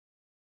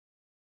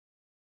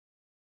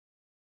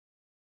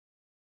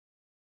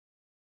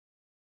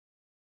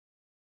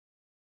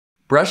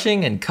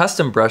Brushing and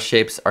custom brush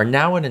shapes are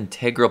now an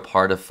integral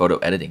part of photo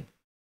editing.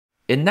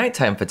 In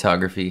nighttime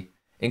photography,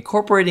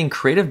 incorporating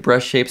creative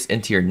brush shapes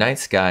into your night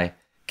sky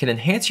can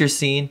enhance your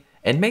scene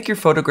and make your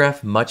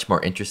photograph much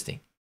more interesting.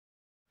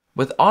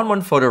 With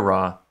ON1 Photo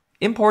RAW,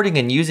 importing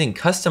and using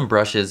custom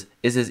brushes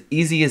is as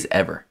easy as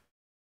ever.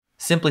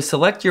 Simply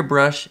select your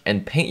brush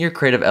and paint your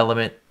creative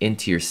element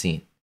into your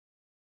scene.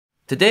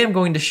 Today I'm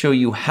going to show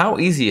you how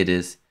easy it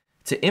is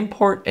to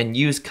import and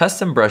use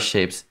custom brush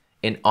shapes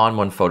in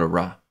ON1 Photo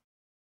RAW.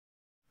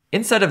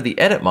 Inside of the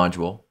Edit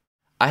module,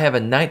 I have a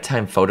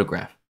nighttime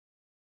photograph.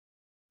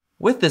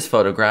 With this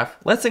photograph,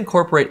 let's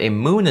incorporate a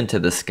moon into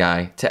the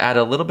sky to add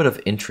a little bit of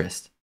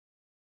interest.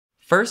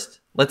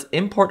 First, let's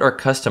import our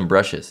custom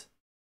brushes.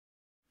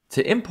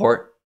 To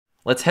import,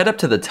 let's head up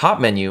to the top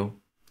menu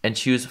and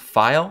choose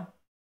File,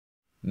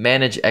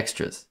 Manage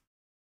Extras.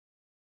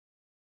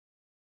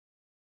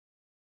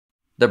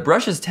 The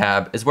Brushes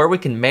tab is where we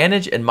can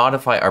manage and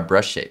modify our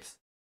brush shapes.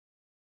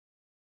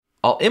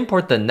 I'll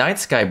import the night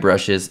sky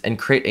brushes and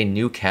create a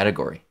new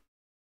category.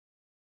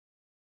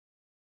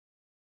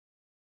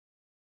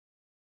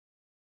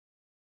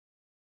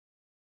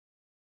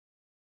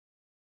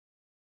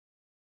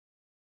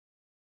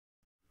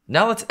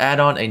 Now let's add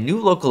on a new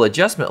local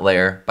adjustment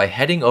layer by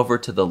heading over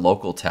to the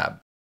Local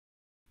tab.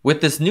 With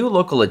this new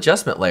local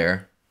adjustment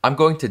layer, I'm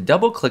going to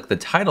double-click the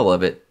title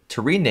of it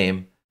to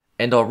rename,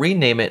 and I'll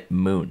rename it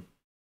Moon.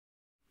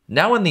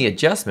 Now in the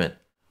adjustment,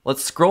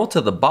 let's scroll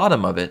to the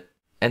bottom of it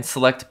and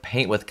select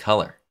Paint with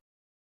Color.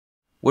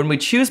 When we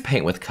choose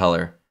Paint with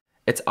Color,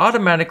 it's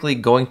automatically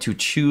going to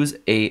choose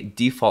a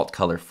default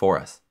color for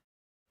us.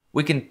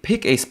 We can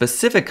pick a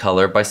specific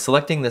color by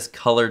selecting this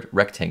colored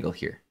rectangle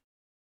here.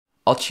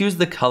 I'll choose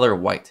the color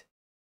white.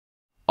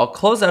 I'll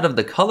close out of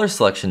the color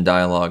selection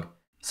dialog,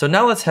 so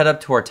now let's head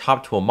up to our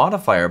top tool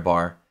modifier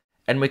bar,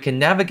 and we can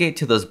navigate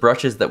to those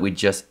brushes that we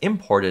just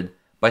imported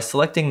by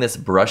selecting this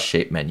brush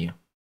shape menu.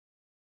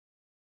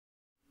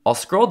 I'll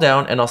scroll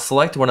down and I'll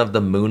select one of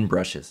the moon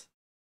brushes.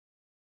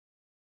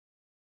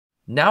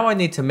 Now I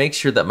need to make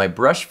sure that my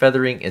brush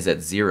feathering is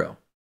at 0.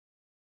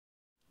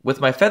 With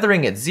my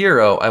feathering at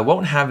 0, I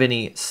won't have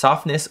any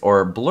softness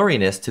or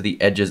blurriness to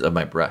the edges of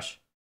my brush.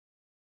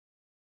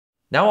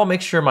 Now I'll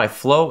make sure my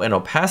flow and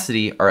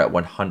opacity are at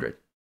 100.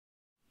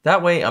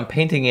 That way I'm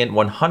painting in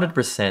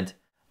 100%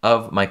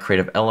 of my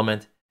creative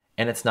element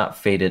and it's not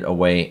faded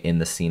away in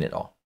the scene at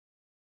all.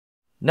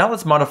 Now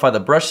let's modify the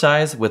brush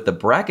size with the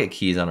bracket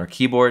keys on our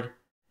keyboard,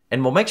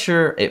 and we'll make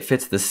sure it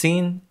fits the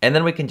scene, and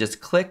then we can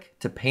just click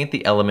to paint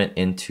the element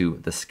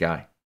into the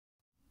sky.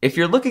 If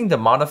you're looking to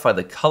modify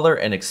the color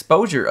and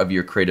exposure of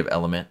your creative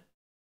element,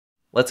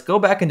 let's go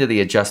back into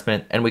the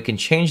adjustment and we can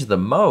change the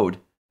mode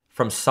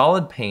from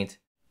solid paint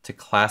to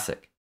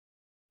classic.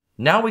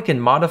 Now we can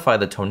modify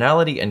the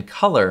tonality and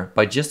color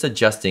by just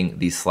adjusting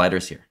these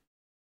sliders here.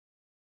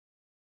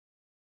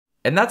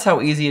 And that's how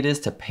easy it is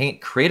to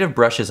paint creative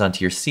brushes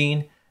onto your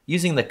scene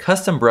using the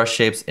custom brush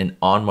shapes in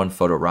ON1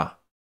 Photo RAW.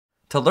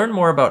 To learn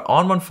more about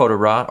ON1 Photo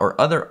RAW or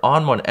other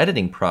ON1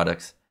 editing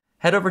products,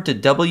 head over to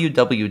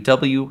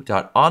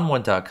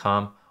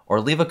www.on1.com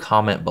or leave a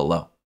comment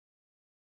below.